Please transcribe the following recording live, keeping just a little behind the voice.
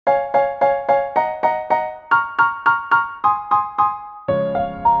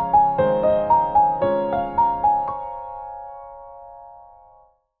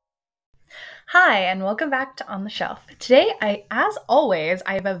and welcome back to On the Shelf. Today, as always,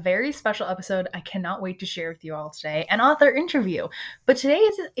 I have a very special episode I cannot wait to share with you all today, an author interview. But today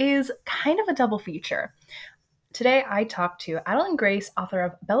is kind of a double feature. Today, I talked to Adalyn Grace, author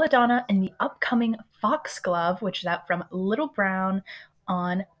of Belladonna and the upcoming Foxglove, which is out from Little Brown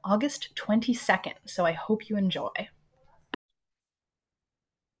on August 22nd. So I hope you enjoy.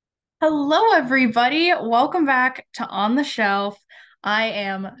 Hello, everybody. Welcome back to On the Shelf. I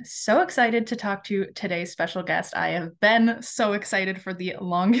am so excited to talk to today's special guest. I have been so excited for the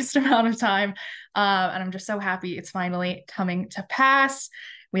longest amount of time, and I'm just so happy it's finally coming to pass.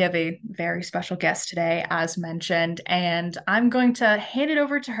 We have a very special guest today, as mentioned, and I'm going to hand it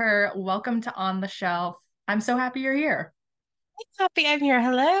over to her. Welcome to On the Shelf. I'm so happy you're here. Happy I'm here.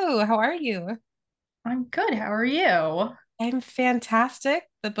 Hello. How are you? I'm good. How are you? I'm fantastic.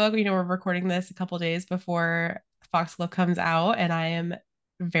 The book, we're recording this a couple days before Foxglove comes out, and I am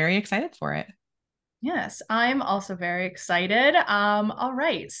very excited for it. Yes, I'm also very excited. All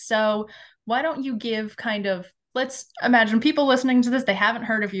right. So why don't you give kind of, let's imagine people listening to this, they haven't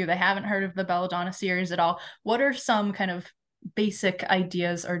heard of you, they haven't heard of the Belladonna series at all. What are some kind of basic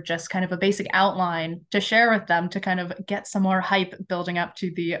ideas or just kind of a basic outline to share with them to kind of get some more hype building up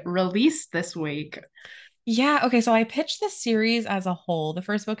to the release this week? Yeah, okay, so I pitched this series as a whole. The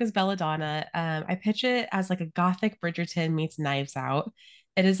first book is Belladonna. I pitch it as like a gothic Bridgerton meets Knives Out.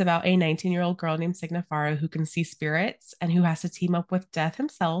 It is about a 19-year-old girl named Signifara who can see spirits and who has to team up with Death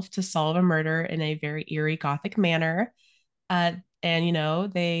himself to solve a murder in a very eerie gothic manner. Uh,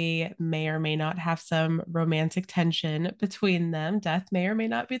 and they may or may not have some romantic tension between them. Death may or may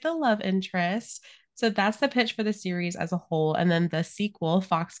not be the love interest. So that's the pitch for the series as a whole. And then the sequel,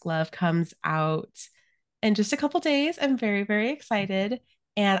 Foxglove, comes out in just a couple days. I'm very, very excited.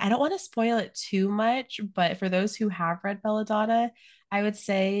 And I don't want to spoil it too much, but for those who have read Belladonna, I would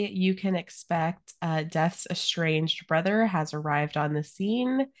say you can expect Death's estranged brother has arrived on the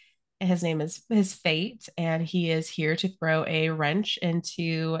scene. His name is his Fate, and he is here to throw a wrench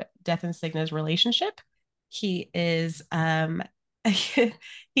into Death and Signa's relationship. He is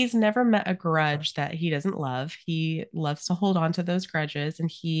he's never met a grudge that he doesn't love. He loves to hold on to those grudges, and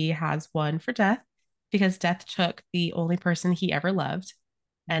he has one for Death because Death took the only person he ever loved,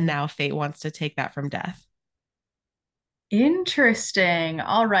 and now Fate wants to take that from Death. Interesting.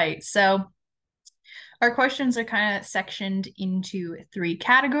 All right. So our questions are kind of sectioned into three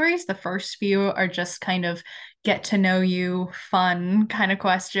categories. The first few are just kind of get to know you, fun kind of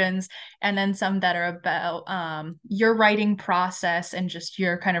questions, and then some that are about your writing process and just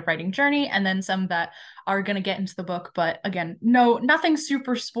your kind of writing journey, and then some that are going to get into the book, but again, no, nothing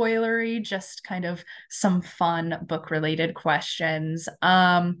super spoilery, just kind of some fun book related questions.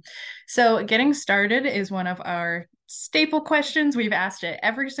 So getting started is one of our staple questions. We've asked it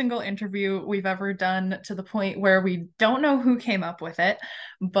every single interview we've ever done to the point where we don't know who came up with it.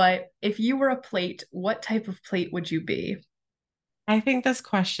 But if you were a plate, what type of plate would you be? I think this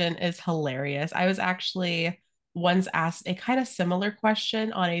question is hilarious. I was actually once asked a kind of similar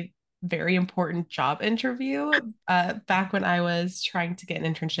question on a very important job interview back when I was trying to get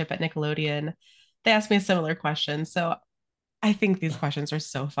an internship at Nickelodeon. They asked me a similar question. So I think these questions are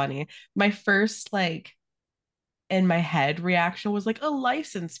so funny. My first, like, in my head reaction was like a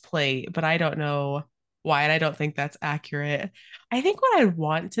license plate, but I don't know why, and I don't think that's accurate. I think what I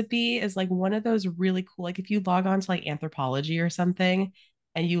want to be is like one of those really cool, like if you log on to like Anthropology or something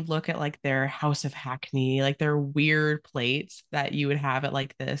and you look at like their House of Hackney, like their weird plates that you would have at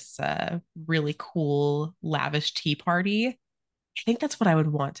like this really cool lavish tea party. I think that's what I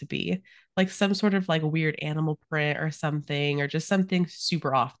would want to be. Like some sort of like weird animal print or something, or just something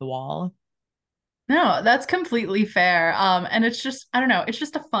super off the wall. No, that's completely fair. And it's just, I don't know, it's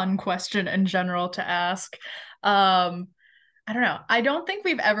just a fun question in general to ask. Um, I don't know. I don't think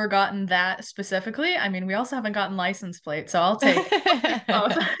we've ever gotten that specifically. I mean, we also haven't gotten license plates, so I'll take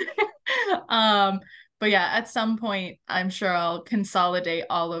both. Um, but yeah, at some point, I'm sure I'll consolidate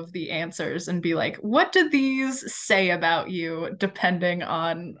all of the answers and be like, what do these say about you, depending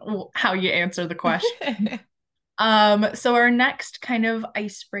on how you answer the question? So our next kind of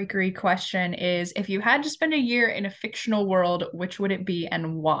icebreakery question is, if you had to spend a year in a fictional world, which would it be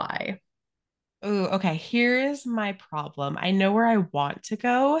and why? Oh, okay. Here's my problem. I know where I want to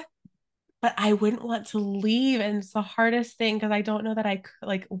go, but I wouldn't want to leave, and it's the hardest thing because I don't know that I could,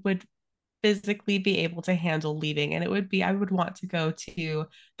 like would physically be able to handle leaving. And it would be I would want to go to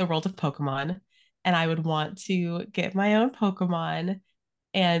the world of Pokemon, and I would want to get my own Pokemon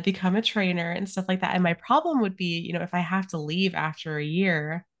and become a trainer and stuff like that. And my problem would be, if I have to leave after a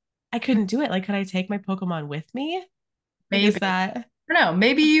year, I couldn't do it. Like, could I take my Pokemon with me? Like, is Maybe. that? I don't know,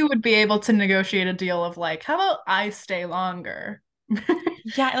 maybe you would be able to negotiate a deal of like, how about I stay longer?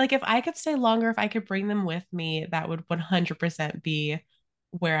 Yeah, like if I could stay longer, if I could bring them with me, that would 100% be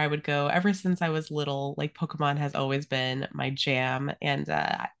where I would go. Ever since I was little, like Pokemon has always been my jam. And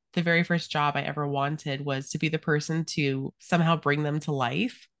the very first job I ever wanted was to be the person to somehow bring them to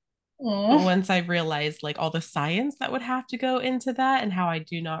life. But Oh. once I realized like all the science that would have to go into that and how I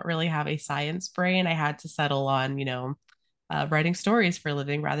do not really have a science brain, I had to settle on, writing stories for a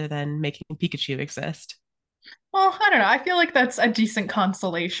living rather than making Pikachu exist. Well, I don't know. I feel like that's a decent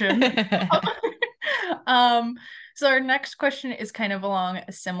consolation. Um, so our next question is kind of along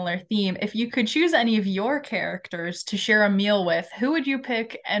a similar theme. If you could choose any of your characters to share a meal with, who would you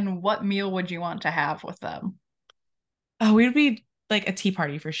pick and what meal would you want to have with them? Oh, we'd be like a tea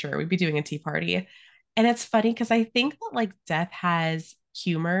party for sure. We'd be doing a tea party. And it's funny because I think that like Death has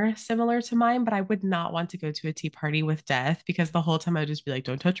humor similar to mine, but I would not want to go to a tea party with Death because the whole time I'd just be like,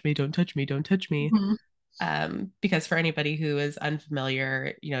 don't touch me, don't touch me, don't touch me. Mhm. Because for anybody who is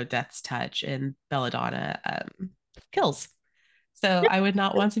unfamiliar, Death's touch in Belladonna kills. So I would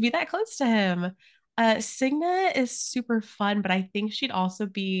not want to be that close to him. Signa is super fun, but I think she'd also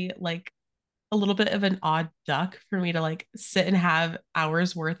be like a little bit of an odd duck for me to like sit and have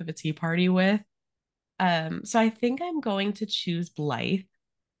hours worth of a tea party with. So I think I'm going to choose Blythe,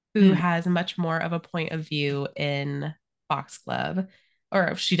 who Mm. has much more of a point of view in Foxglove,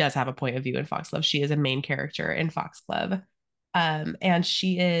 or she does have a point of view in Foxglove. She is a main character in Foxglove. And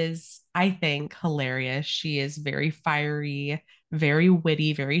she is, I think, hilarious. She is very fiery, very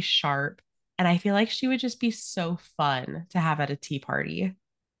witty, very sharp. And I feel like she would just be so fun to have at a tea party.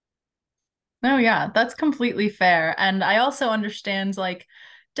 Oh yeah, that's completely fair. And I also understand like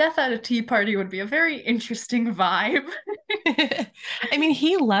death at a tea party would be a very interesting vibe. I mean,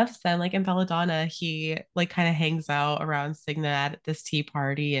 he loves them. Like in Belladonna, he like kind of hangs out around Signa at this tea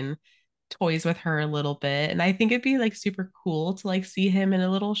party and toys with her a little bit. And I think it'd be like super cool to like see him in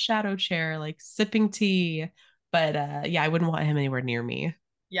a little shadow chair, like sipping tea. But yeah, I wouldn't want him anywhere near me.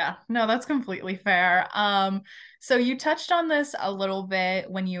 Yeah, no, that's completely fair. So you touched on this a little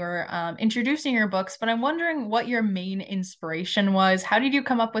bit when you were introducing your books, but I'm wondering what your main inspiration was. How did you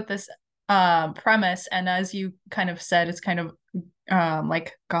come up with this premise? And as you kind of said, it's kind of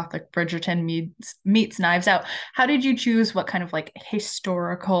like Gothic Bridgerton meets Knives Out. How did you choose what kind of like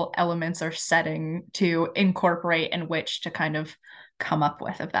historical elements or setting to incorporate and which to kind of come up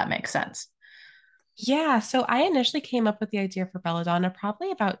with, if that makes sense? Yeah, so I initially came up with the idea for Belladonna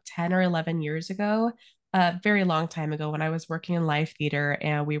probably about 10 or 11 years ago, a very long time ago when I was working in live theater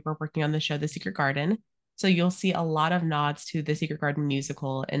and we were working on the show The Secret Garden. So you'll see a lot of nods to the Secret Garden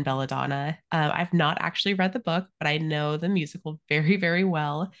musical in Belladonna. I've not actually read the book, but I know the musical very, very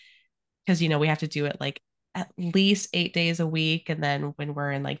well because, we have to do it like at least 8 days a week. And then when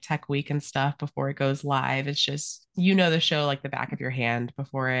we're in like tech week and stuff before it goes live, it's just, the show like the back of your hand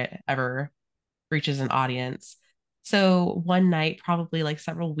before it ever reaches an audience. So one night, probably like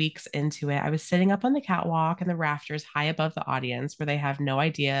several weeks into it, I was sitting up on the catwalk and the rafters high above the audience where they have no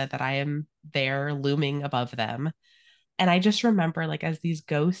idea that I am there looming above them. And I just remember, like, as these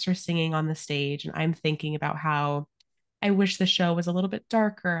ghosts are singing on the stage, and I'm thinking about how I wish the show was a little bit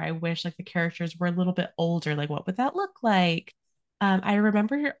darker. I wish, like, the characters were a little bit older. Like, what would that look like? I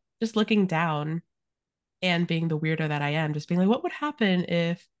remember just looking down and being the weirdo that I am, just being like, what would happen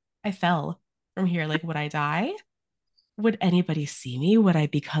if I fell from here? Like, would I die? Would anybody see me? Would I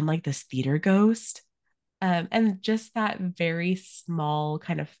become like this theater ghost? And just that very small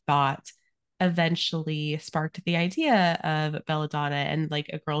kind of thought eventually sparked the idea of Belladonna and like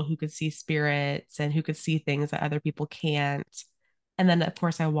a girl who could see spirits and who could see things that other people can't. And then, of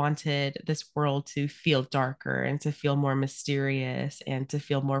course, I wanted this world to feel darker and to feel more mysterious and to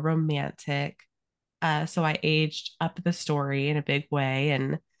feel more romantic. So I aged up the story in a big way.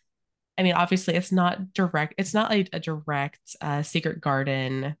 And I mean, obviously, it's not like a direct Secret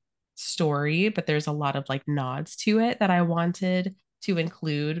Garden story, but there's a lot of like nods to it that I wanted to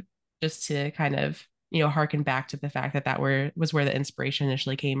include just to kind of, harken back to the fact that was where the inspiration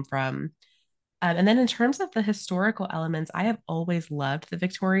initially came from. And then in terms of the historical elements, I have always loved the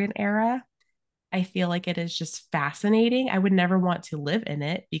Victorian era. I feel like it is just fascinating. I would never want to live in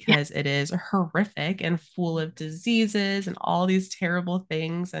it Yeah. because it is horrific and full of diseases and all these terrible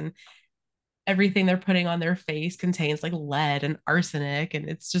things. And everything they're putting on their face contains like lead and arsenic, and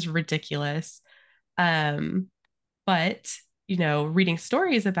it's just ridiculous. Um, but reading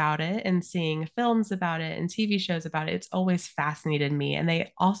stories about it and seeing films about it and TV shows about it, it's always fascinated me. And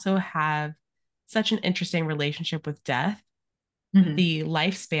they also have such an interesting relationship with death. Mhm. The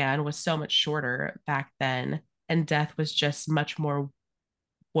lifespan was so much shorter back then. and death was just much more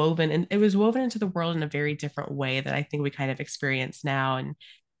woven, and it was woven into the world in a very different way that I think we kind of experience now. And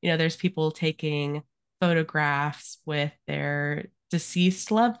there's people taking photographs with their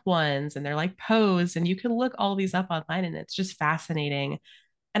deceased loved ones and they're like posed, and you can look all these up online and it's just fascinating.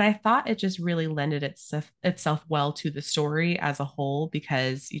 And I thought it just really lended itself well to the story as a whole,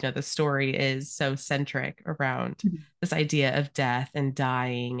 because the story is so centric around Mhm. this idea of death and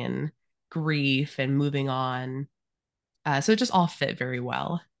dying and grief and moving on. So it just all fit very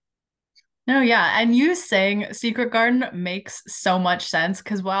well. No, yeah. And you saying Secret Garden makes so much sense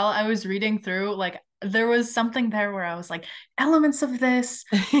because while I was reading through, like, there was something there where I was like, elements of this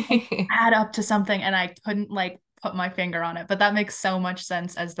add up to something, and I couldn't like put my finger on it. But that makes so much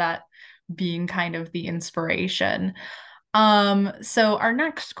sense as that being kind of the inspiration. So our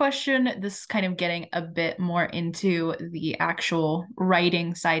next question, this is kind of getting a bit more into the actual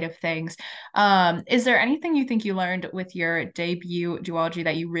writing side of things. Is there anything you think you learned with your debut duology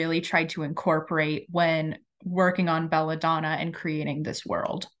that you really tried to incorporate when working on Belladonna and creating this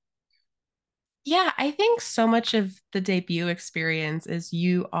world? Yeah, I think so much of the debut experience is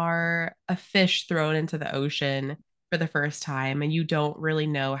you are a fish thrown into the ocean for the first time, and you don't really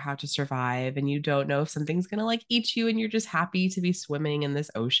know how to survive, and you don't know if something's gonna like eat you, and you're just happy to be swimming in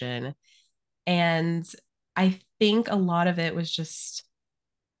this ocean. And I think a lot of it was just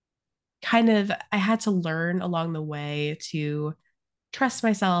kind of, I had to learn along the way to trust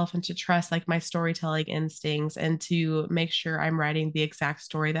myself and to trust like my storytelling instincts and to make sure I'm writing the exact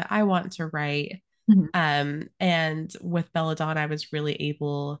story that I want to write. Mhm. And with Belladonna, I was really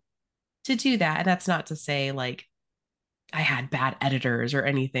able to do that. And that's not to say like I had bad editors or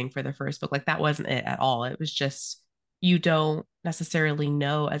anything for the first book. Like that wasn't it at all. It was just you don't necessarily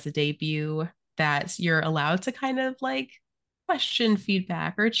know as a debut that you're allowed to kind of like question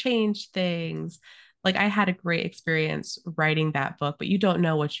feedback or change things. Like I had a great experience writing that book, but you don't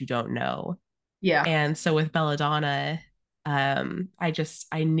know what you don't know. Yeah. And so with Belladonna,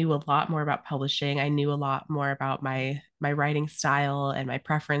 I knew a lot more about publishing. I knew a lot more about my writing style and my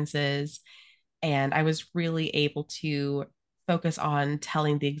preferences, and I was really able to focus on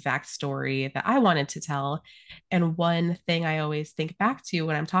telling the exact story that I wanted to tell. And one thing I always think back to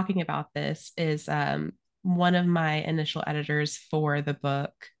when I'm talking about this is one of my initial editors for the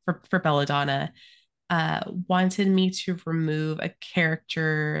book for Belladonna wanted me to remove a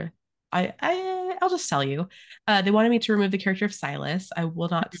character. I'll just tell you. They wanted me to remove the character of Silas. I will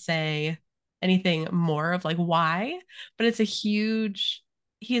not say anything more of like why, but he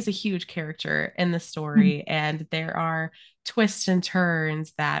is a huge character in the Mhm. story, and there are twists and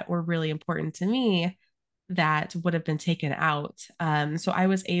turns that were really important to me that would have been taken out. So I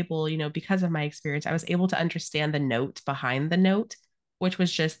was able, because of my experience, I was able to understand the note behind the note, which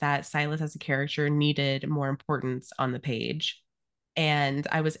was just that Silas as a character needed more importance on the page. And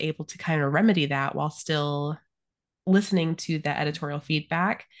I was able to kind of remedy that while still listening to the editorial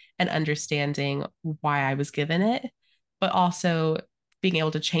feedback and understanding why I was given it, but also being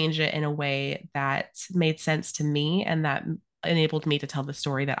able to change it in a way that made sense to me and that enabled me to tell the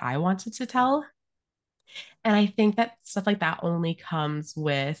story that I wanted to tell. And I think that stuff like that only comes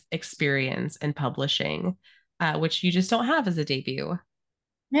with experience in publishing, which you just don't have as a debut.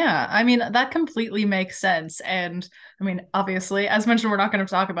 Yeah, I mean, that completely makes sense. And I mean, obviously, as mentioned, we're not going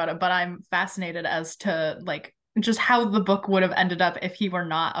to talk about it, but I'm fascinated as to like just how the book would have ended up if he were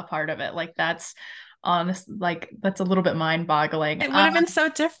not a part of it. Like that's honest, like that's a little bit mind-boggling. It would have been so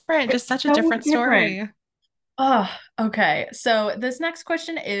different, just such a So different different. story. Oh, okay. So this next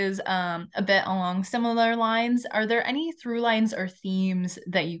question is a bit along similar lines. Are there any through lines or themes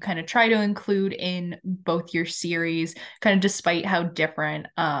that you kind of try to include in both your series, kind of despite how different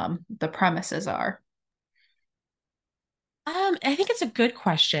the premises are? I think it's a good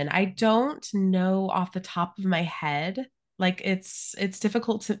question. I don't know off the top of my head. Like it's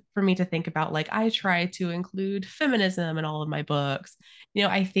difficult for me to think about. Like I try to include feminism in all of my books.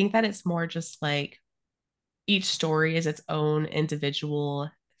 I think that it's more just like each story is its own individual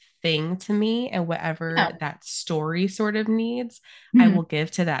thing to me, and whatever Yeah. that story sort of needs, I Mhm. will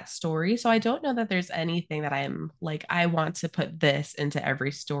give to that story. So I don't know that there's anything that I'm like I want to put this into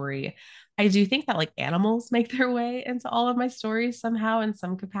every story. I do think that like animals make their way into all of my stories somehow in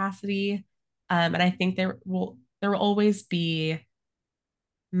some capacity. And I think there will always be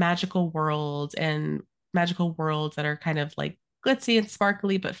magical worlds that are kind of like glitzy and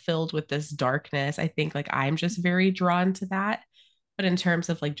sparkly but filled with this darkness. I think like I'm just very drawn to that. But in terms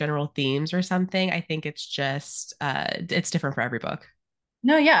of like general themes or something, I think it's just it's different for every book.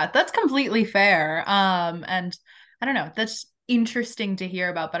 No, yeah, that's completely fair. And I don't know, that's interesting to hear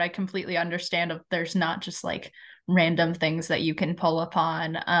about, but I completely understand if there's not just like random things that you can pull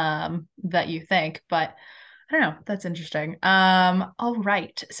upon that you think. But I don't know, that's interesting. All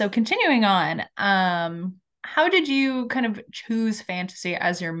right. So continuing on, how did you kind of choose fantasy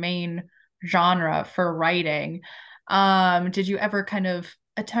as your main genre for writing? Did you ever kind of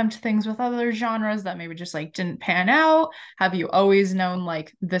attempt things with other genres that maybe just like didn't pan out? Have you always known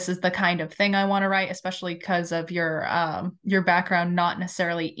like this is the kind of thing I want to write, especially because of your background not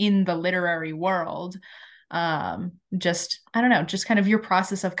necessarily in the literary world? Just I don't know, just kind of your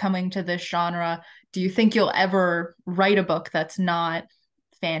process of coming to this genre. Do you think you'll ever write a book that's not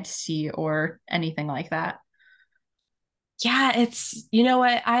fantasy or anything like that? Yeah, it's you know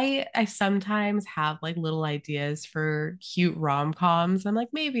what I sometimes have like little ideas for cute rom-coms. I'm like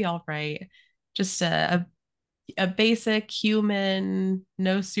maybe I'll write just a basic human,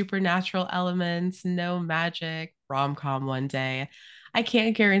 no supernatural elements, no magic rom-com one day. I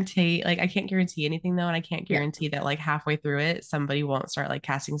can't guarantee anything though, and I can't Yeah. guarantee that like halfway through it somebody won't start like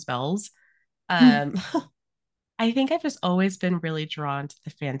casting spells. Mm. Um I think I've just always been really drawn to the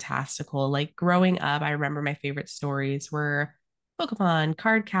fantastical. Like growing up, I remember my favorite stories were Pokemon,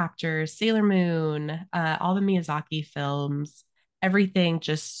 Card Captors, Sailor Moon, all the Miyazaki films, everything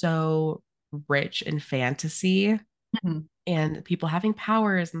just so rich in fantasy Mhm. and people having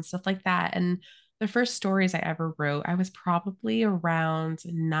powers and stuff like that. And the first stories I ever wrote, I was probably around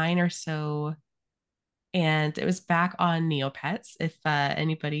 9 or so, and it was back on Neopets, if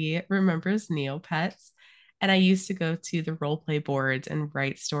anybody remembers Neopets. And I used to go to the role play boards and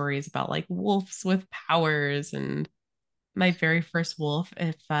write stories about like wolves with powers. And my very first wolf,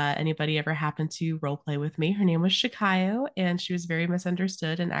 if anybody ever happened to role play with me, her name was Shikayo, and she was very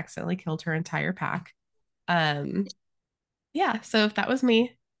misunderstood and accidentally killed her entire pack. Um, yeah, so if that was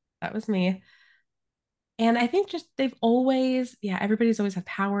me, that was me. And I think just they've always, yeah, everybody's always had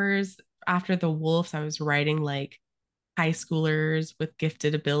powers. After the wolves, I was writing like high schoolers with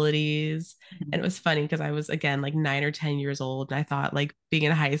gifted abilities. And it was funny because I was again like 9 or 10 years old. And I thought like being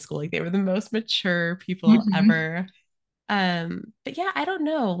in high school, like they were the most mature people Mhm. ever. But yeah, I don't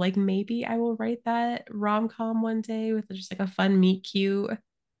know. Like maybe I will write that rom-com one day with just like a fun meet cute.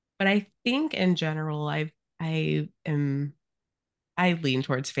 But I think in general, I am I lean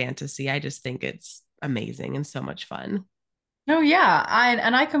towards fantasy. I just think it's amazing and so much fun. Oh yeah,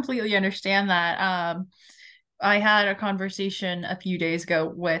 I completely understand that. I had a conversation a few days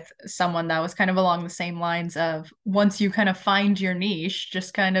ago with someone that was kind of along the same lines of once you kind of find your niche,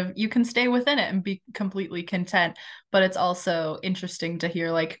 just kind of you can stay within it and be completely content. But it's also interesting to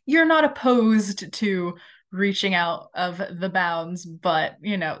hear like you're not opposed to reaching out of the bounds, but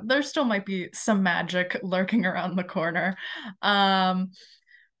you know, there still might be some magic lurking around the corner. Um,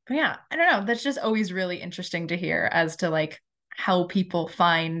 but yeah, I don't know. That's just always really interesting to hear as to like how people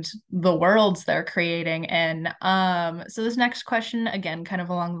find the worlds they're creating. And so this next question, again, kind of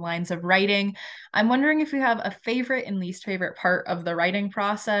along the lines of writing, I'm wondering if you have a favorite and least favorite part of the writing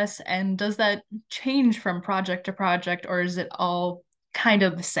process, and does that change from project to project, or is it all kind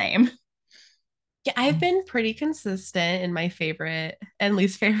of the same? Yeah, I've been pretty consistent in my favorite and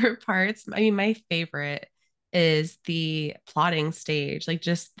least favorite parts. I mean, my favorite is the plotting stage, like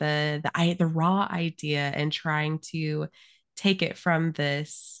just the raw idea and trying to take it from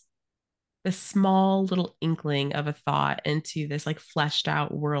this small little inkling of a thought into this like fleshed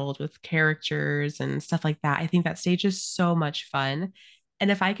out world with characters and stuff like that. I think that stage is so much fun. And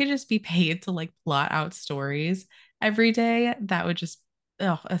if I could just be paid to like plot out stories every day, that would just,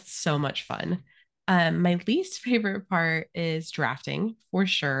 oh, it's so much fun. My least favorite part is drafting for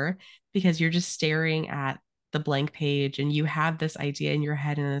sure, because you're just staring at the blank page and you have this idea in your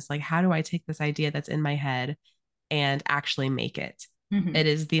head, and it's like, how do I take this idea that's in my head and actually make it? Mhm. It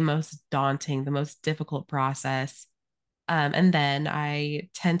is the most daunting, the most difficult process. And then I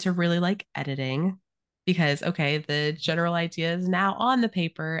tend to really like editing because, okay, the general idea is now on the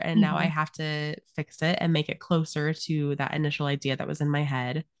paper, and now I Mhm. have to fix it and make it closer to that initial idea that was in my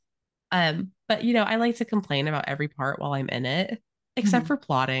head. But you know, I like to complain about every part while I'm in it, except Mhm. for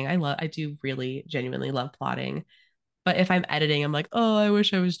plotting. I do really genuinely love plotting. But if I'm editing, I'm like, oh, I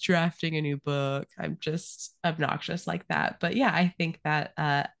wish I was drafting a new book. I'm just obnoxious like that. But yeah, I think that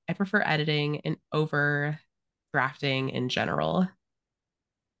I prefer editing and over drafting in general.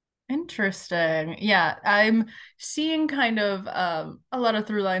 Interesting. Yeah, I'm seeing kind of a lot of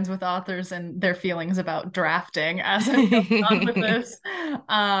through lines with authors and their feelings about drafting as I'm going on with this.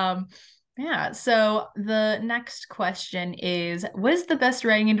 Um, yeah, so the next question is, what is the best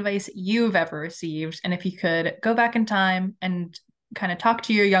writing advice you've ever received? And if you could go back in time and kind of talk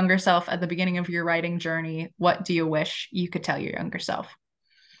to your younger self at the beginning of your writing journey, what do you wish you could tell your younger self?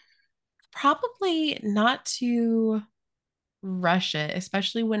 Probably not to rush it,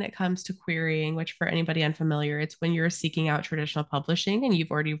 especially when it comes to querying, which for anybody unfamiliar, it's when you're seeking out traditional publishing and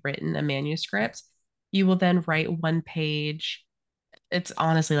you've already written a manuscript. You will then write one page. It's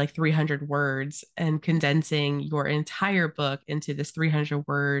honestly like 300 words and condensing your entire book into this 300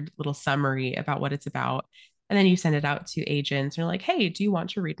 word little summary about what it's about. And then you send it out to agents and you're like, hey, do you want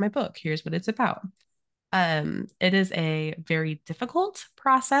to read my book? Here's what it's about. It is a very difficult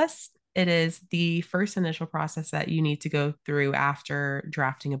process. It is the first initial process that you need to go through after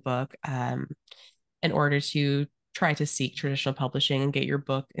drafting a book in order to try to seek traditional publishing and get your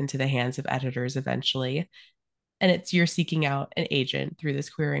book into the hands of editors eventually. And it's you're seeking out an agent through this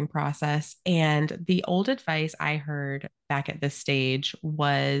querying process. And the old advice I heard back at this stage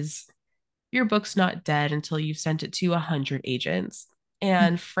was your book's not dead until you've sent it to 100 agents.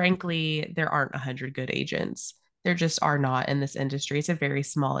 And frankly, there aren't 100 good agents. There just are not in this industry. It's a very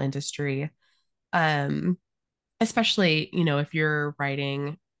small industry. Um, Especially, if you're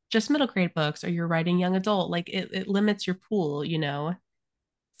writing just middle grade books or you're writing young adult, like it limits your pool.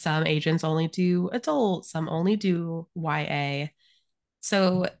 Some agents only do adult, some only do YA.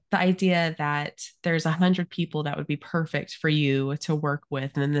 So the idea that there's 100 people that would be perfect for you to work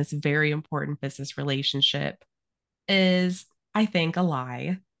with in this very important business relationship is, I think, a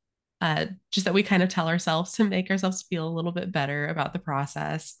lie. Just that we kind of tell ourselves to make ourselves feel a little bit better about the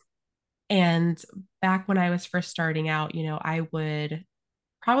process. And back when I was first starting out, I would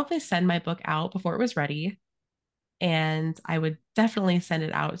probably send my book out before it was ready. And I would definitely send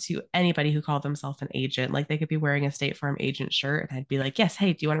it out to anybody who called themselves an agent. Like they could be wearing a State Farm agent shirt, and I'd be like, yes,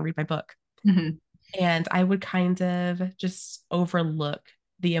 hey, do you want to read my book? Mhm. And I would kind of just overlook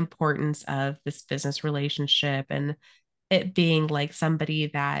the importance of this business relationship and it being like somebody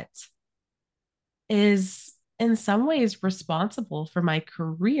that is in some ways responsible for my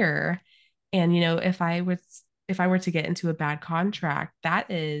career. And if I were to get into a bad contract,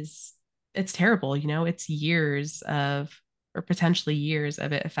 it's terrible. It's years of or potentially years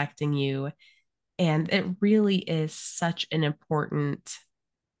of it affecting you. And it really is such an important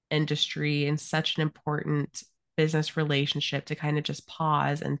industry and such an important business relationship to kind of just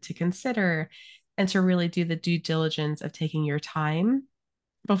pause and to consider and to really do the due diligence of taking your time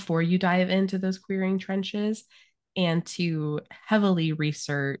before you dive into those querying trenches and to heavily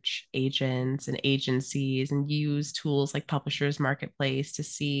research agents and agencies and use tools like Publishers Marketplace to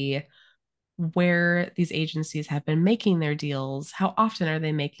see where these agencies have been making their deals. How often are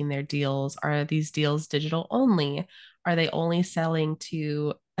they making their deals? Are these deals digital only? Are they only selling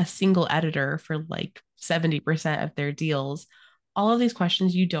to a single editor for like 70% of their deals? All of these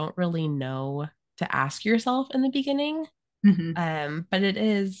questions you don't really know to ask yourself in the beginning. Mhm. But it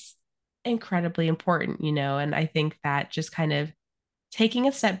is incredibly important, and I think that just kind of taking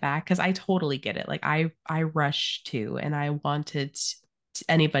a step back, because I totally get it. Like I rushed to and I wanted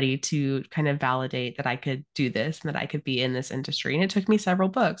anybody to kind of validate that I could do this and that I could be in this industry. And it took me several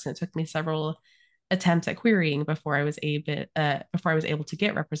books and it took me several attempts at querying before I was able to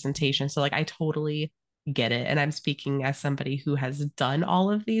get representation. So like I totally get it. And I'm speaking as somebody who has done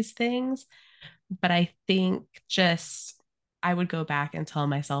all of these things. But I think just I would go back and tell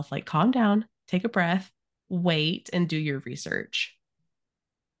myself, like, calm down, take a breath, wait, and do your research.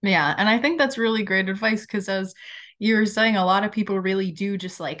 Yeah, and I think that's really great advice because as you were saying, a lot of people really do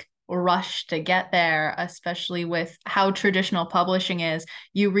just like rush to get there, especially with how traditional publishing is.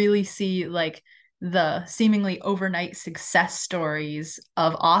 You really see like the seemingly overnight success stories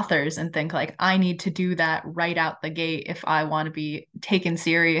of authors and think like I need to do that right out the gate if I want to be taken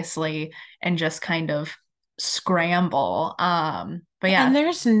seriously and just kind of scramble. But yeah, And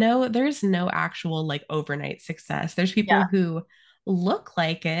there's no actual like overnight success. There's people yeah. who look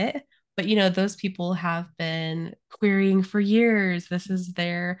like it, but those people have been querying for years. This is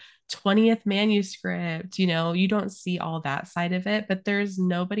their 20th manuscript. You don't see all that side of it, but there's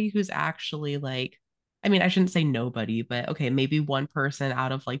nobody who's actually like, I mean, I shouldn't say nobody, but okay, maybe one person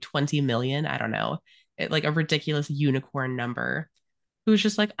out of like 20 million, I don't know. Like a ridiculous unicorn number who's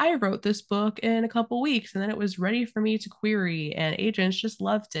just like, I wrote this book in a couple weeks and then it was ready for me to query, and agents just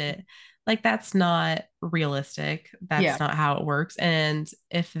loved it. Like, that's not realistic. Yeah. That's not how it works. And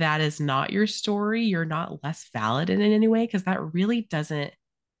if that is not your story, you're not less valid in any way because that really doesn't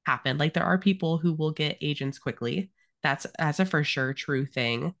happen. Like, there are people who will get agents quickly. That's a for sure true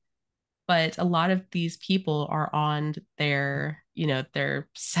thing. But a lot of these people are on their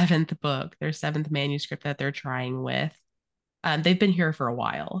seventh book, their seventh manuscript that they're trying with. They've been here for a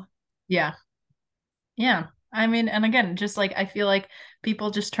while. Yeah. Yeah. I mean, and again, just like I feel like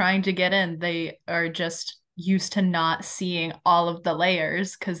people just trying to get in, they are just used to not seeing all of the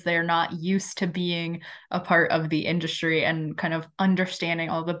layers because they're not used to being a part of the industry and kind of understanding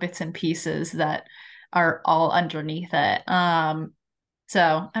all the bits and pieces that are all underneath it.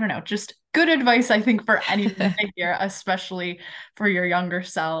 So I don't know, just good advice, I think, for anyone to hear, especially for your younger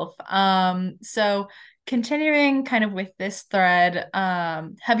self. So continuing kind of with this thread,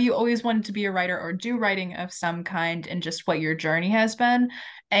 have you always wanted to be a writer or do writing of some kind and just what your journey has been?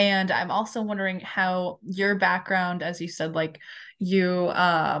 And I'm also wondering how your background, as you said, like you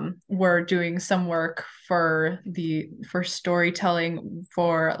were doing some work for storytelling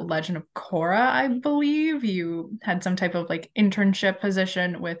for Legend of Korra, I believe. You had some type of like internship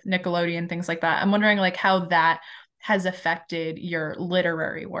position with Nickelodeon, things like that. I'm wondering like how that has affected your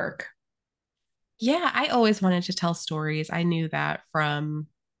literary work. Yeah, I always wanted to tell stories. I knew that from,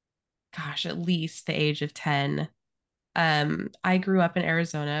 gosh, at least the age of 10. I grew up in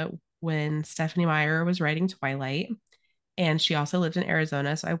Arizona when Stephanie Meyer was writing Twilight, and she also lived in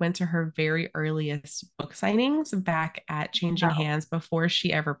Arizona. So I went to her very earliest book signings back at Changing Wow. Hands before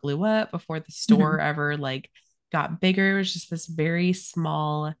she ever blew up, before the store Mhm. ever like got bigger. It was just this very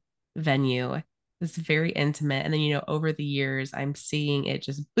small venue, this very intimate. And then, over the years, I'm seeing it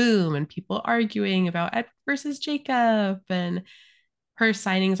just boom and people arguing about Ed versus Jacob, and her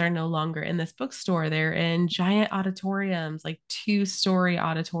signings are no longer in this bookstore. They're in giant auditoriums, like two-story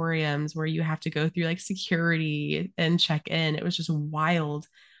auditoriums where you have to go through like security and check in. It was just wild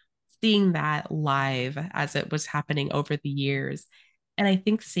seeing that live as it was happening over the years. And I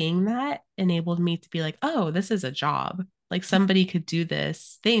think seeing that enabled me to be like, oh, this is a job. Like somebody could do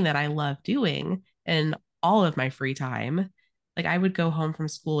this thing that I love doing in all of my free time. Like I would go home from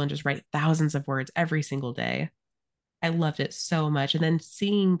school and just write thousands of words every single day. I loved it so much. And then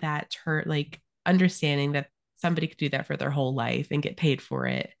seeing that turn, like understanding that somebody could do that for their whole life and get paid for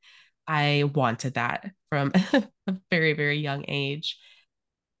it, I wanted that from a very, very young age.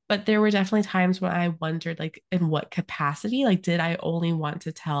 But there were definitely times when I wondered, like, in what capacity? Like, did I only want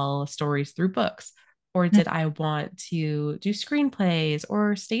to tell stories through books? Or did I want to do screenplays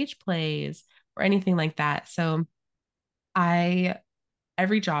or stage plays or anything like that? So I,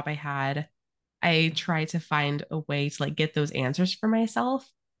 every job I had, I tried to find a way to like get those answers for myself.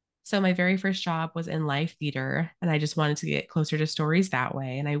 So my very first job was in live theater, and I just wanted to get closer to stories that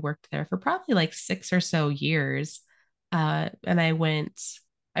way. And I worked there for probably like 6 or so years. And I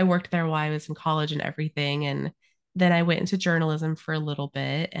worked there while I was in college and everything. And then I went into journalism for a little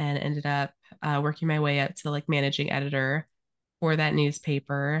bit and ended up working my way up to like managing editor for that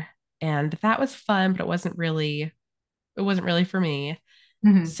newspaper. And that was fun, but it wasn't really for me.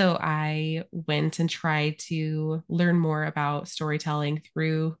 Mhm. So I went and tried to learn more about storytelling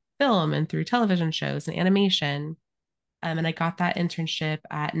through film and through television shows and animation. And I got that internship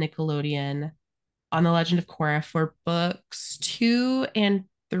at Nickelodeon on The Legend of Korra for books 2 and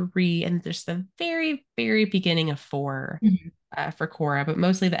 3, and just the very, very beginning of 4 Mhm. for Korra, but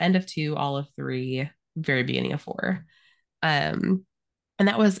mostly the end of 2, all of 3, very beginning of 4. Um, and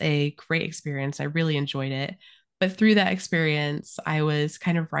that was a great experience. I really enjoyed it. But through that experience, I was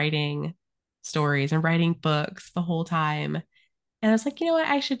kind of writing stories and writing books the whole time. And I was like, you know what?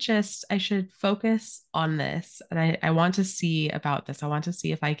 I should focus on this. And I want to see about this. I want to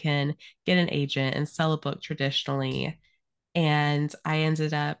see if I can get an agent and sell a book traditionally. And I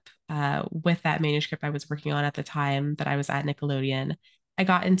ended up with that manuscript I was working on at the time that I was at Nickelodeon. I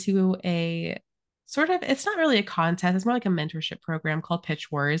got into a sort of, it's not really a contest, it's more like a mentorship program called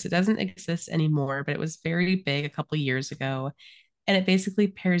Pitch Wars. It doesn't exist anymore, but it was very big a couple of years ago. And it basically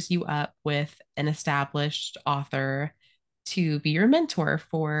pairs you up with an established author to be your mentor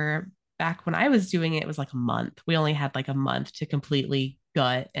for back when I was doing it, it was like a month. We only had like a month to completely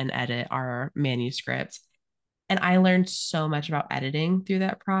gut and edit our manuscript. And I learned so much about editing through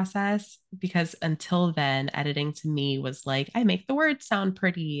that process because until then, editing to me was like, I make the words sound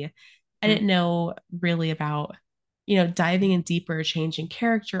pretty. I didn't know really about, diving in deeper, changing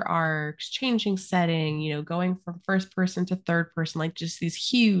character arcs, changing setting, going from first person to third person, like just these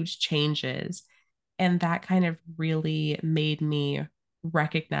huge changes. And that kind of really made me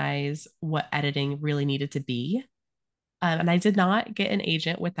recognize what editing really needed to be. And I did not get an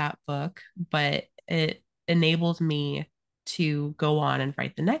agent with that book, but it enabled me to go on and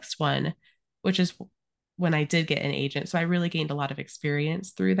write the next one, which is when I did get an agent. So I really gained a lot of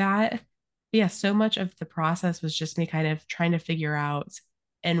experience through that. But yeah, so much of the process was just me kind of trying to figure out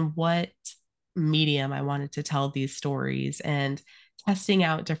in what medium I wanted to tell these stories and testing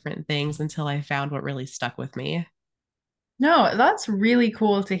out different things until I found what really stuck with me. No, that's really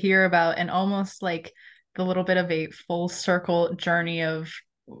cool to hear about and almost like the little bit of a full circle journey of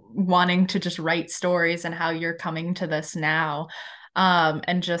wanting to just write stories and how you're coming to this now.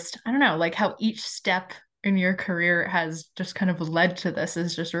 And just, I don't know, like how each step in your career has just kind of led to this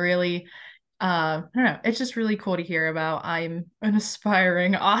is just really I don't know, it's just really cool to hear about. I'm an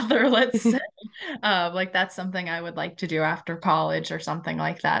aspiring author, let's say. Like that's something I would like to do after college or something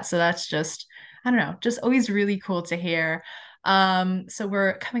like that. So that's just, I don't know, just always really cool to hear. So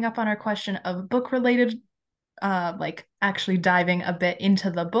we're coming up on our question of book related, like actually diving a bit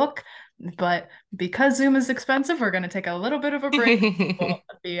into the book. But because Zoom is expensive, we're going to take a little bit of a break. We'll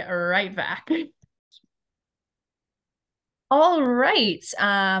be right back. All right.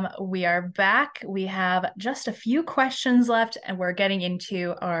 We are back. We have just a few questions left, and we're getting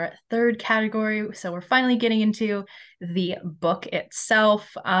into our third category. So we're finally getting into the book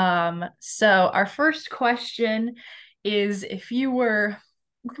itself. So our first question is if you were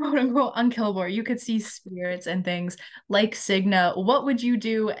quote unquote unkillable, you could see spirits and things like Cigna, what would you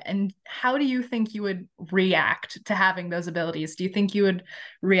do and how do you think you would react to having those abilities? Do you think you would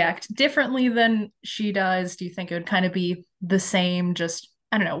react differently than she does? Do you think it would kind of be the same? Just,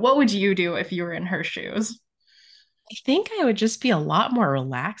 I don't know, what would you do if you were in her shoes? I think I would just be a lot more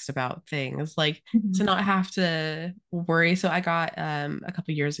relaxed about things, like to Mhm. not have to worry. So I got a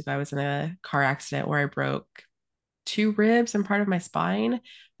couple years ago, I was in a car accident where I broke two ribs and part of my spine. It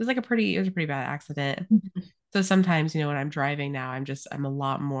was a pretty bad accident. So sometimes, when I'm driving now, I'm a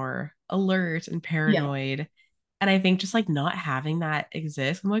lot more alert and Yeah. paranoid. And I think just like not having that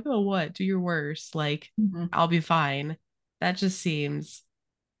exist, I'm like, oh, what? Do your worst. Like, Mhm. I'll be fine. That just seems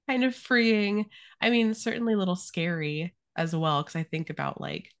kind of freeing. I mean, certainly a little scary as well, because I think about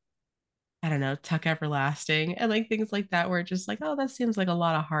like, I don't know, Tuck Everlasting and like things like that, where it's just like, oh, that seems like a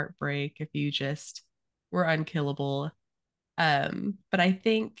lot of heartbreak if you just were unkillable. But I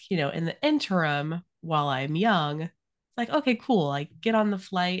think, in the interim, while I'm young, it's like, okay, cool. Like get on the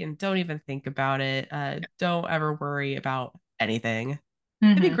flight and don't even think about it. Don't ever worry about anything.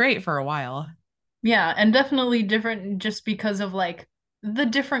 It'd be Mhm. great for a while. Yeah, and definitely different just because of like the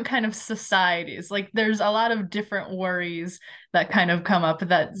different kind of societies. Like there's a lot of different worries that kind of come up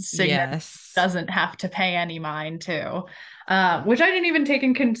that Cigna Yes. doesn't have to pay any mind to, which I didn't even take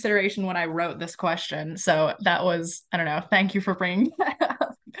in consideration when I wrote this question. So that was, I don't know, thank you for bringing that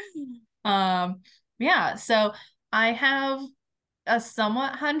up. Um, yeah, so I have a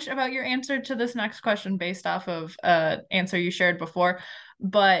somewhat hunch about your answer to this next question based off of answer you shared before.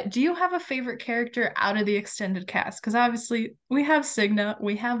 But do you have a favorite character out of the extended cast? Because obviously we have Cigna,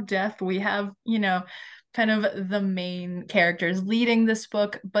 we have Death, we have, kind of the main characters leading this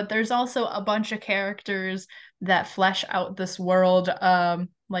book, but there's also a bunch of characters that flesh out this world.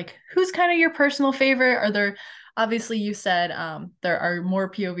 Like who's kind of your personal favorite? Are there obviously you said there are more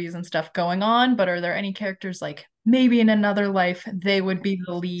POVs and stuff going on, but are there any characters like maybe in another life they would be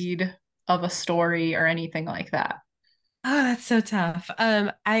the lead of a story or anything like that? Oh, that's so tough.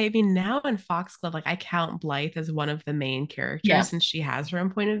 I mean, now in Foxglove, like I count Blythe as one of the main characters Yeah. since she has her own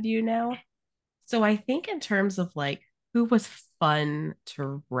point of view now. So I think in terms of like who was fun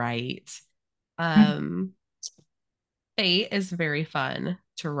to write, um, Fate is very fun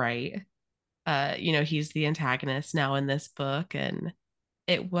to write. He's the antagonist now in this book, and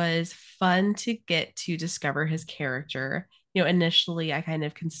it was fun to get to discover his character. Initially I kind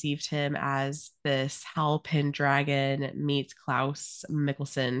of conceived him as this Hal Pendragon meets Klaus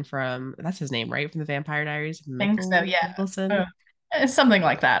Mickelson from that's his name, right? From the Vampire Diaries, I think so, yeah. Mickelson, Something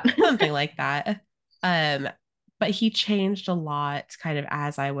like that. something like that. Um, but he changed a lot kind of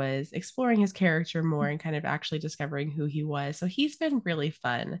as I was exploring his character more and kind of actually discovering who he was. So he's been really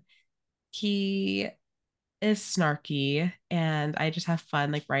fun. He is snarky and I just have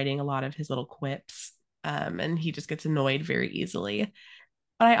fun like writing a lot of his little quips. And he just gets annoyed very easily.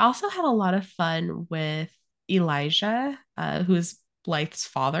 But I also had a lot of fun with Elijah, who is Blythe's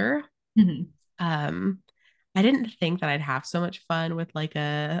father. Mhm. Um, I didn't think that I'd have so much fun with like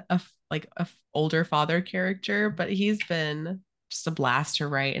a older father character, but he's been just a blast to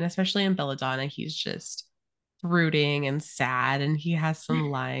write, and especially in Belladonna, he's just brooding and sad, and he has some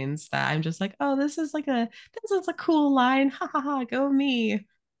lines that I'm just like, oh, this is a cool line, ha ha ha, go me.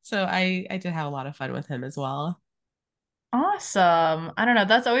 So I did have a lot of fun with him as well. Awesome. I don't know.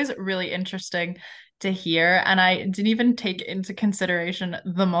 That's always really interesting to hear. And I didn't even take into consideration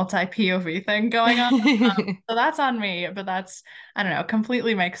the multi POV thing going on. So that's on me, but that's, I don't know,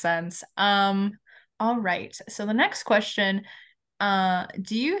 completely makes sense. All right. So the next question,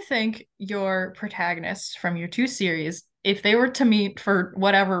 do you think your protagonists from your two series, if they were to meet for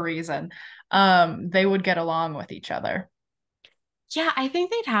whatever reason, they would get along with each other? Yeah, I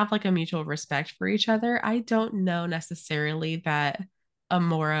think they'd have like a mutual respect for each other. I don't know necessarily that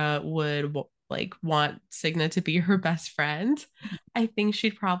Amora would like want Signa to be her best friend. I think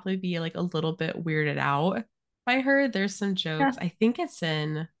she'd probably be like a little bit weirded out by her. There's some Yeah. jokes. I think it's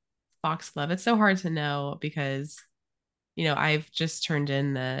in Foxglove. It's so hard to know because, I've just turned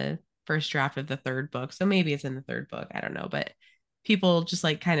in the first draft of the third book. So maybe it's in the third book. I don't know. But people just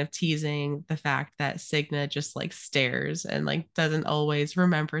like kind of teasing the fact that Signa just like stares and like doesn't always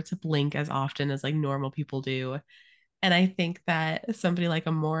remember to blink as often as like normal people do. And I think that somebody like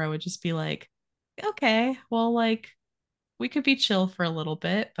Amora would just be like, okay, well, like we could be chill for a little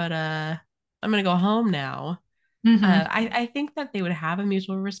bit, but I'm gonna go home now. Hmm. I think that they would have a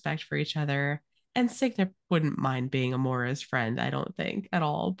mutual respect for each other. And Signa wouldn't mind being Amora's friend, I don't think at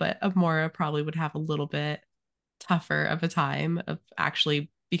all. But Amora probably would have a little bit tougher of a time of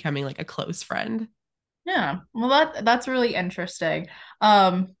actually becoming like a close friend. Yeah. Well, that's really interesting.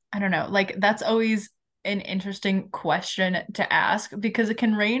 I don't know. Like that's always an interesting question to ask because it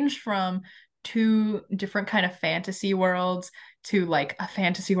can range from two different kind of fantasy worlds to like a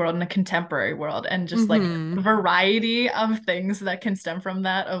fantasy world and a contemporary world and just like Mm-hmm. the variety of things that can stem from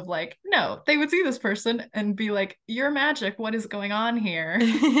that of like, no, they would see this person and be like, "You're magic. What is going on here?"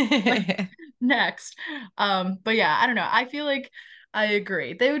 Like next. But yeah, I don't know. I feel like I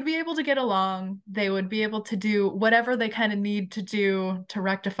agree. They would be able to get along. They would be able to do whatever they kind of need to do to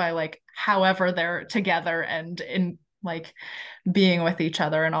rectify, like, however they're together and in like being with each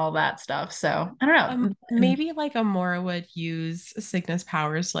other and all that stuff. So I don't know. Maybe like Amora would use Cygnus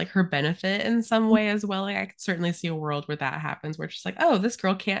powers to like her benefit in some way as well. Like I could certainly see a world where that happens, where it's just like, oh, this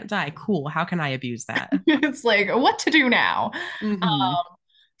girl can't die. Cool. How can I abuse that? It's like, what to do now? Hmm.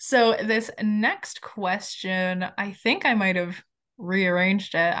 So this next question, I think I might have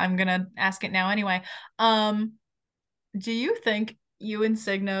rearranged it. I'm gonna ask it now anyway. Um, Do you think you and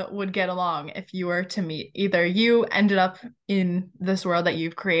Signa would get along if you were to meet? Either you ended up in this world that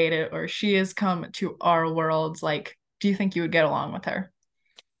you've created, or she has come to our worlds. Like, do you think you would get along with her?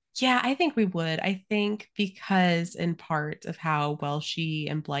 Yeah, I think we would. I think because in part of how well she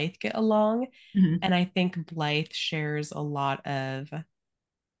and Blythe get along, Mhm. and I think Blythe shares a lot of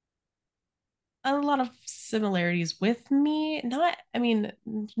similarities with me. Not, I mean,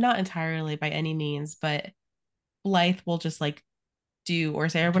 not entirely by any means, but Blythe will just like do or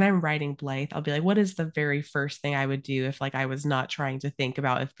say, or when I'm writing Blythe, I'll be like, what is the very first thing I would do if like I was not trying to think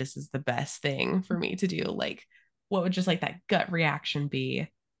about if this is the best thing for me to do? Like, what would just like that gut reaction be?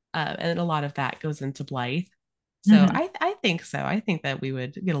 And a lot of that goes into Blythe. So Mhm. I think so. I think that we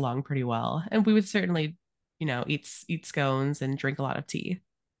would get along pretty well, and we would certainly, eat scones and drink a lot of tea.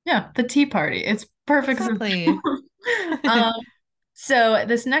 Yeah, the tea party. It's perfect. Exactly. um, so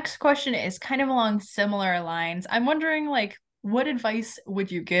this next question is kind of along similar lines. I'm wondering, like, what advice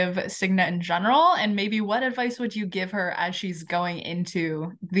would you give Signa in general, and maybe what advice would you give her as she's going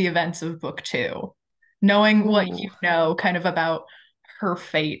into the events of book two, knowing what you Ooh, know kind of about her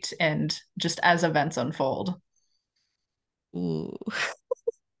fate and just as events unfold? ooh.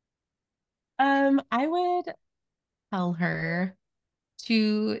 I would tell her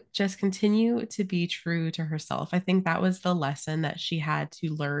to just continue to be true to herself. I think that was the lesson that she had to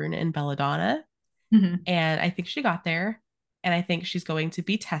learn in Belladonna. Mhm. And I think she got there. And I think she's going to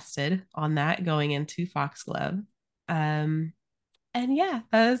be tested on that going into Foxglove. Um, and yeah,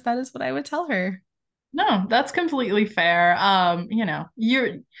 that is what I would tell her. No, that's completely fair.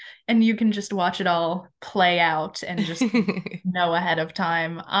 You can just watch it all play out and just know ahead of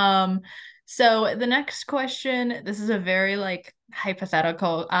time. So the next question, this is a very like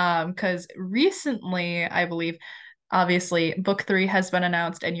hypothetical, because recently, I believe, obviously, book three has been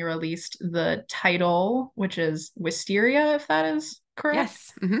announced and you released the title, which is Wisteria, if that is correct.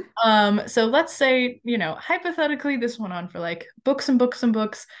 Yes. Mhm. So let's say, hypothetically, this went on for like books and books and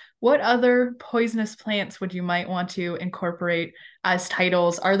books. What other poisonous plants would you might want to incorporate as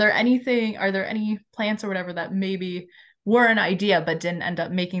titles? Are there any plants or whatever that maybe were an idea but didn't end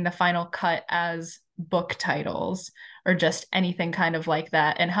up making the final cut as book titles or just anything kind of like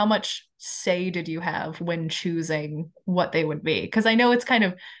that? And how much say did you have when choosing what they would be? Because I know it's kind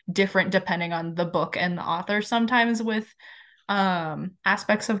of different depending on the book and the author sometimes with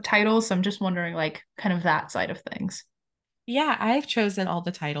aspects of titles. So I'm just wondering like kind of that side of things. Yeah, I've chosen all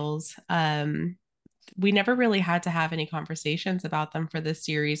the titles. We never really had to have any conversations about them for this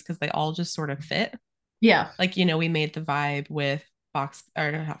series because they all just sort of fit. Yeah. Like, we made the vibe with Fox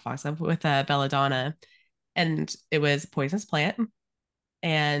or not Fox with Belladonna, and it was poisonous plant.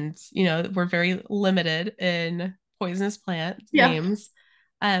 And, we're very limited in poisonous plant Yeah. names.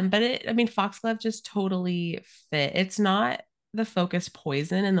 But I mean, Foxglove just totally fit. It's not the focus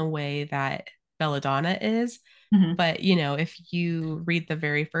poison in the way that Belladonna is. Hmm. But, if you read the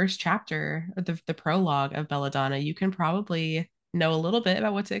very first chapter, or the prologue of Belladonna, you can probably know a little bit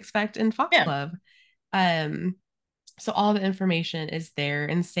about what to expect in Yeah. Foxglove. Um, so all the information is there,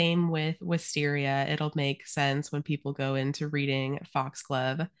 and same with Wisteria. It'll make sense when people go into reading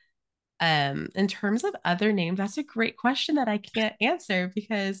Foxglove. In terms of other names, that's a great question that I can't answer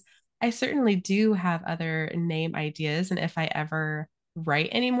because I certainly do have other name ideas. And if I ever write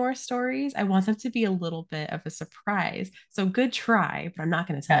any more stories, I want them to be a little bit of a surprise. So good try, but I'm not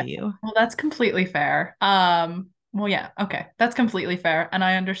going to tell Yeah. you. Well, that's completely fair. Well, yeah, okay. That's completely fair, and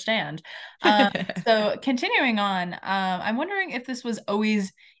I understand. Um, so continuing on, I'm wondering if this was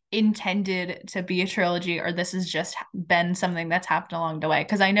always intended to be a trilogy, or this has just been something that's happened along the way.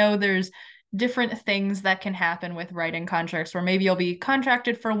 Because I know there's different things that can happen with writing contracts where maybe you'll be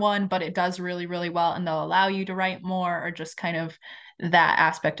contracted for one, but it does really, really well, and they'll allow you to write more, or just kind of that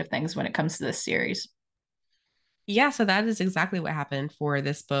aspect of things when it comes to this series. Yeah, so that is exactly what happened for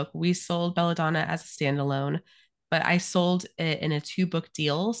this book. We sold Belladonna as a standalone, but I sold it in a two-book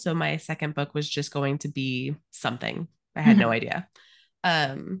deal. So my second book was just going to be something. I had no Mhm. idea.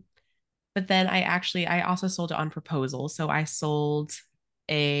 Um, but then I also sold it on proposal. So I sold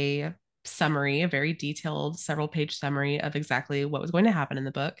a summary, a very detailed several page summary of exactly what was going to happen in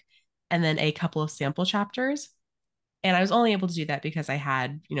the book, and then a couple of sample chapters. And I was only able to do that because I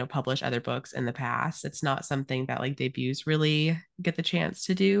had, published other books in the past. It's not something that like debuts really get the chance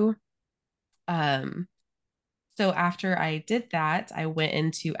to do. Um, so after I did that, I went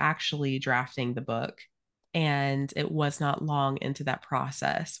into actually drafting the book. And it was not long into that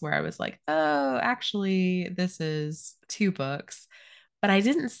process where I was like, oh, actually, this is two books. But I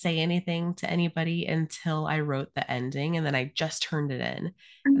didn't say anything to anybody until I wrote the ending and then I just turned it in.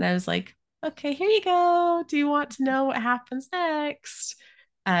 And I was like, okay, here you go. Do you want to know what happens next?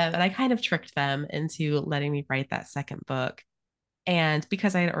 And I kind of tricked them into letting me write that second book. And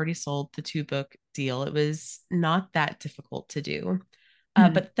because I had already sold the two-book deal, it was not that difficult to do.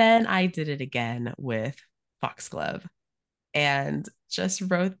 Mhm. But then I did it again with Foxglove and just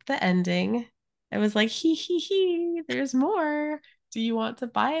wrote the ending. I was like, hee, there's more. Do you want to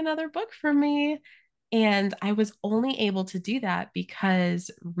buy another book from me? And I was only able to do that because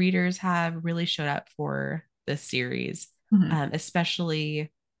readers have really showed up for this series, Mhm.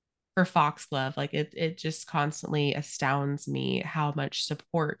 especially for Foxglove. Like it just constantly astounds me how much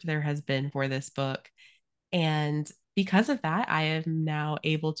support there has been for this book. And because of that, I am now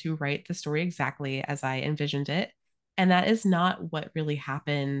able to write the story exactly as I envisioned it. And that is not what really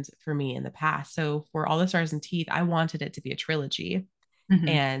happened for me in the past. So for All the Stars and Teeth, I wanted it to be a trilogy, Mhm.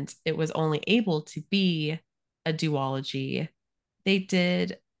 and it was only able to be a duology. They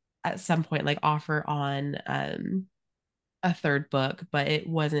did at some point like offer on a third book, but it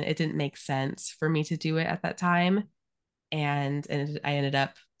didn't make sense for me to do it at that time. And I ended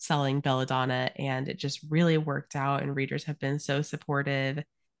up selling Belladonna, and it just really worked out. And readers have been so supportive,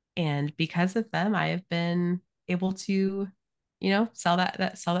 and because of them, I have been able to, sell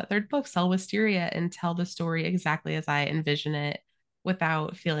that third book, sell Wisteria, and tell the story exactly as I envision it,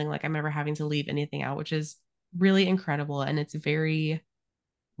 without feeling like I'm ever having to leave anything out, which is really incredible. And it's very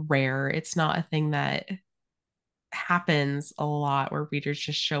rare. It's not a thing that happens a lot where readers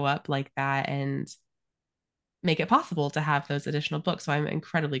just show up like that and make it possible to have those additional books. So I'm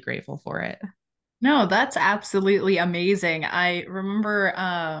incredibly grateful for it. No, that's absolutely amazing. I remember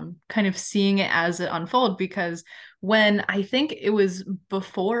kind of seeing it as it unfolded because when I think it was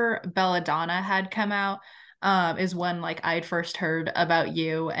before Belladonna had come out, is when like I'd first heard about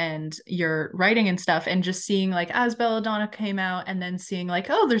you and your writing and stuff, and just seeing like as Belladonna came out and then seeing like,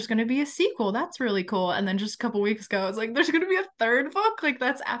 oh, there's gonna be a sequel. That's really cool. And then just a couple weeks ago, it's like there's gonna be a third book. Like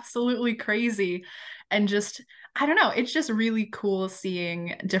that's absolutely crazy. And just I don't know. It's just really cool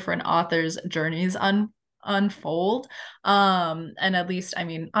seeing different authors' journeys unfold. And at least, I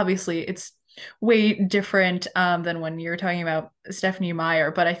mean, obviously, it's way different than when you're talking about Stephanie Meyer,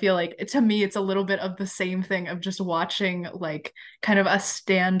 but I feel like to me, it's a little bit of the same thing of just watching like kind of a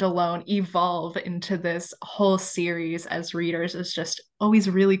standalone evolve into this whole series as readers is just always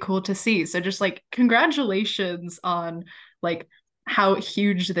really cool to see. So just like congratulations on like how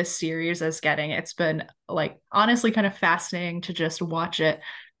huge this series is getting. It's been like honestly kind of fascinating to just watch it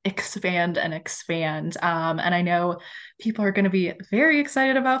expand and expand. And I know people are going to be very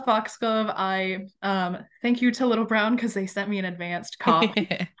excited about Foxglove. I thank you to Little Brown because they sent me an advanced copy.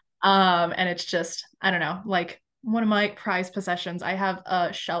 And it's just I don't know, like one of my prized possessions. I have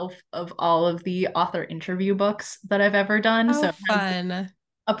a shelf of all of the author interview books that I've ever done, Oh, so it has fun.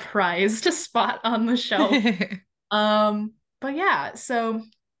 a prized spot on the shelf. Um, but yeah, so Well,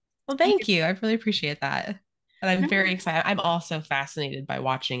 we, thank you. I really appreciate that. And I'm no, very excited. I'm also fascinated by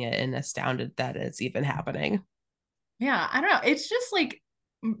watching it and astounded that it's even happening. yeah, I don't know. It's just like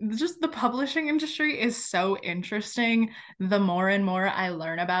just the publishing industry is so interesting the more and more I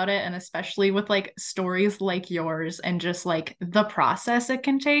learn about it, and especially with like stories like yours and just like the process it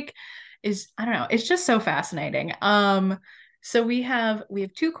can take is I don't know, it's just so fascinating. So we have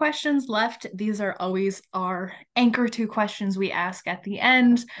two questions left. These are always our anchor two questions we ask at the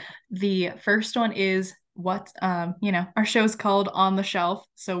end. The first one is what our show's called On the Shelf,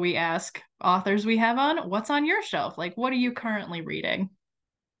 so we ask authors we have on, what's on your shelf? Like, what are you currently reading?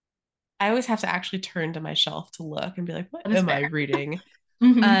 I always have to actually turn to my shelf to look and be like, what That is am fair. I reading?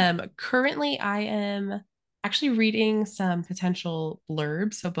 Mm-hmm. Currently I am actually reading some potential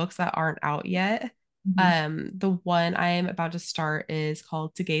blurbs, so books that aren't out yet. Mm-hmm. The one I am about to start is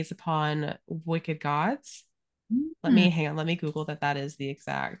called To Gaze Upon Wicked Gods. Let me Mm-hmm. hang on, let me Google that that is the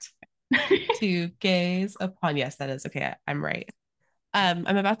exact to gaze upon. Yes, that is okay. I'm right. I'm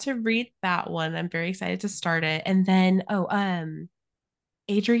about to read that one. I'm very excited to start it. And then,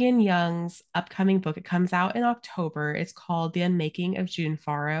 Adrian Young's upcoming book. It comes out in October. It's called The Unmaking of June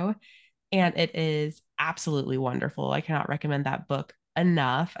Farrow, and it is absolutely wonderful. I cannot recommend that book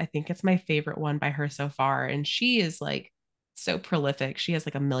enough. I think it's my favorite one by her so far, and she is like so prolific. She has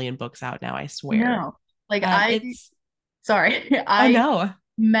like a million books out now, I swear. No. Like I It's sorry, oh I no.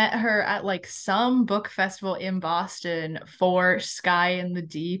 met her at like some book festival in Boston for Sky in the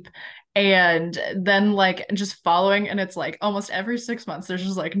Deep. And then like just following, and it's like almost every 6 months, there's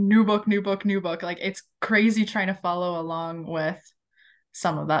just like new book, new book, new book. Like it's crazy trying to follow along with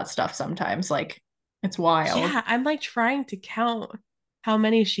some of that stuff sometimes. Like it's wild. Yeah, I'm like trying to count how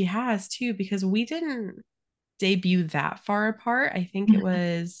many she has too, because we didn't debut that far apart. I think it Mhm.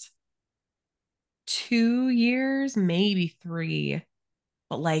 was 2 years, maybe three.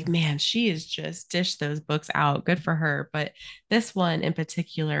 But like, man, she has just dished those books out. Good for her. But this one in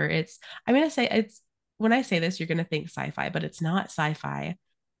particular, I'm gonna say it's when I say this, you're gonna think sci-fi, but it's not sci-fi,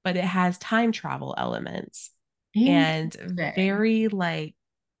 but it has time travel elements and Interesting.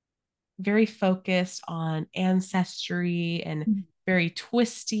 very focused on ancestry and very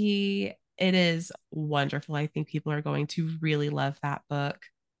twisty. It is wonderful. I think people are going to really love that book.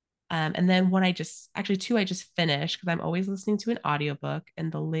 And then one I just actually two I just finished because I'm always listening to an audiobook.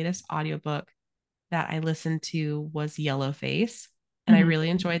 And the latest audiobook that I listened to was Yellowface. And I Mhm. really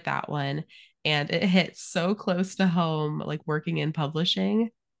enjoyed that one. And it hit so close to home, like working in publishing.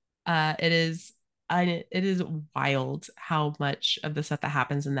 It is it is wild how much of the stuff that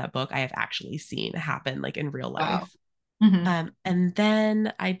happens in that book I have actually seen happen like in real Wow. life. Mhm. And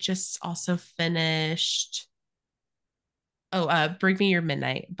then I just also finished Bring Me Your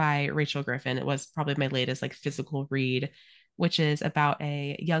Midnight by Rachel Griffin. It was probably my latest like physical read, which is about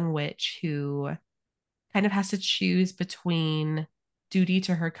a young witch who kind of has to choose between duty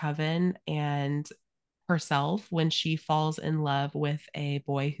to her coven and herself when she falls in love with a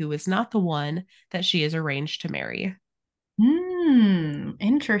boy who is not the one that she is arranged to marry.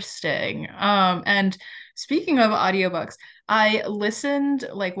 Interesting. And speaking of audiobooks, I listened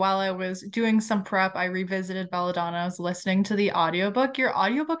like while I was doing some prep, I revisited Belladonna. I was listening to the audiobook. Your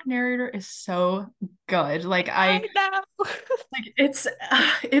audiobook narrator is so good. I know. Like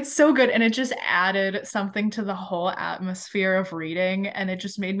it's so good, and it just added something to the whole atmosphere of reading, and it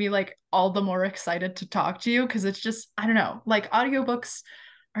just made me like all the more excited to talk to you because it's just I don't know, like audiobooks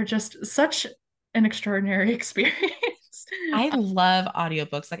are just such an extraordinary experience. I love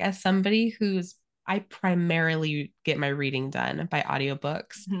audiobooks. Like as somebody who's I primarily get my reading done by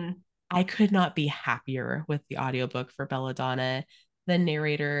audiobooks. Mhm. I could not be happier with the audiobook for Belladonna. The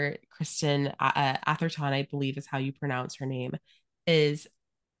narrator, Kristen Atherton, I believe is how you pronounce her name, is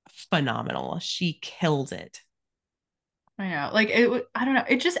phenomenal. She killed it. I know, like I don't know,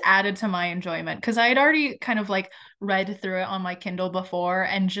 it just added to my enjoyment because I had already kind of like read through it on my Kindle before,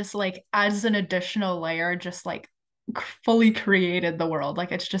 and just like as an additional layer, just like fully created the world.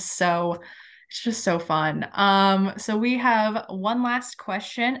 Like it's just so fun. So we have one last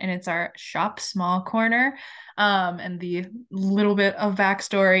question, and it's our shop small corner. And the little bit of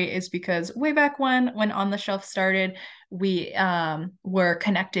backstory is because way back when On the Shelf started, we were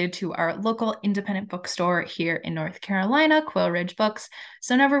connected to our local independent bookstore here in North Carolina, Quill Ridge Books.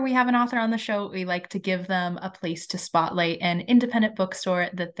 So whenever we have an author on the show, we like to give them a place to spotlight an independent bookstore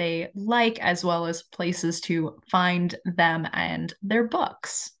that they like, as well as places to find them and their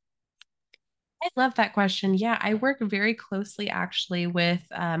books. I love that question. Yeah, I work very closely actually with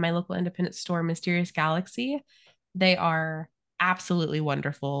my local independent store, Mysterious Galaxy. They are absolutely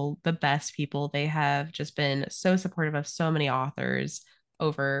wonderful, the best people. They have just been so supportive of so many authors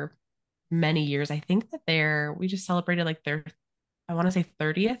over many years. I think that we just celebrated like their, I want to say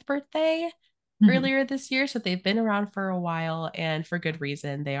 30th birthday Mhm. earlier this year. So they've been around for a while and for good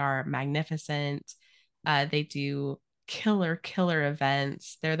reason. They are magnificent. They do killer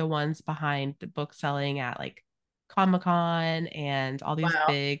events. They're the ones behind the book selling at like Comic-Con and all these Wow.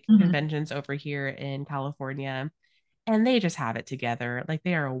 big Mhm. conventions over here in California. And they just have it together. Like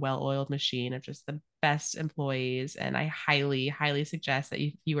they are a well-oiled machine of just the best employees. And I highly suggest that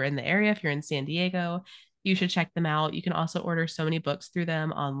if you are in the area, if you're in San Diego, you should check them out. You can also order so many books through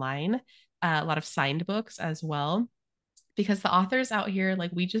them online, a lot of signed books as well. Because the authors out here,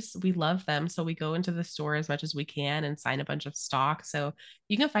 like we love them. So we go into the store as much as we can and sign a bunch of stock. So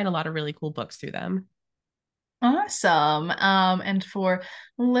you can find a lot of really cool books through them. Awesome. And for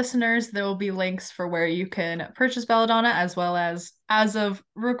listeners, there will be links for where you can purchase Belladonna as of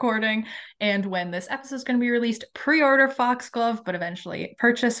recording. And when this episode is going to be released, pre-order Foxglove, but eventually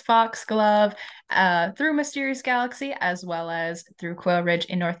purchase Foxglove through Mysterious Galaxy, as well as through Quail Ridge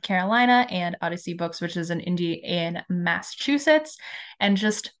in North Carolina and Odyssey Books, which is an indie in Massachusetts. And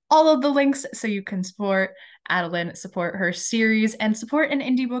just all of the links so you can support Adalyn, support her series, and support an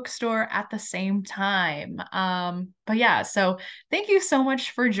indie bookstore at the same time. But yeah, so thank you so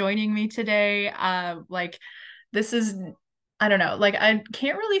much for joining me today. Like this is I don't know, like I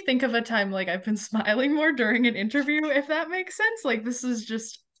can't really think of a time like I've been smiling more during an interview, if that makes sense. Like this is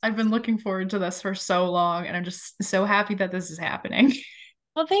just I've been looking forward to this for so long, and I'm just so happy that this is happening.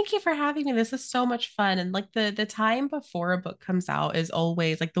 Well, thank you for having me. This is so much fun. And like the time before a book comes out is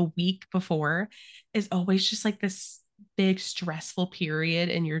always like the week before is always just like this big stressful period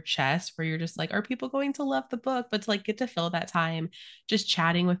in your chest where you're just like, are people going to love the book? But to like get to fill that time just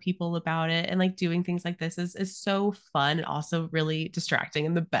chatting with people about it and like doing things like this is so fun and also really distracting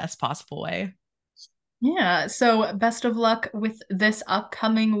in the best possible way. Yeah, so best of luck with this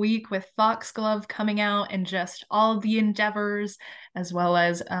upcoming week with Foxglove coming out and just all the endeavors, as well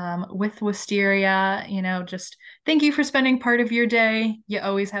as with Wisteria. Just thank you for spending part of your day. You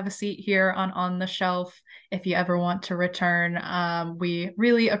always have a seat here on the shelf if you ever want to return. We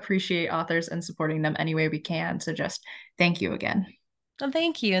really appreciate authors and supporting them any way we can. So just thank you again. Well,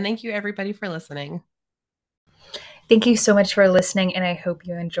 thank you. And thank you everybody for listening. Thank you so much for listening, and I hope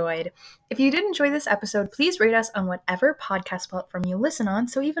you enjoyed. If you did enjoy this episode, please rate us on whatever podcast platform you listen on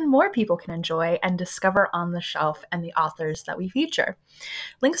so even more people can enjoy and discover On the Shelf and the authors that we feature.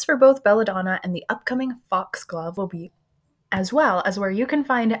 Links for both Belladonna and the upcoming Foxglove will be, as well as where you can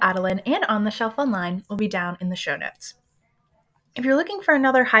find Adalyn and On the Shelf online, will be down in the show notes. If you're looking for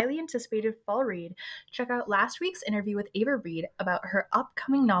another highly anticipated fall read, check out last week's interview with Ava Reed about her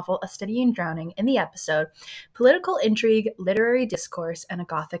upcoming novel A Study in Drowning in the episode Political Intrigue, Literary Discourse, and a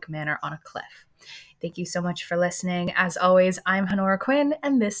Gothic Manor on a Cliff. Thank you so much for listening. As always, I'm Honora Quinn,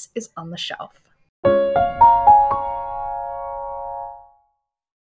 and this is On the Shelf.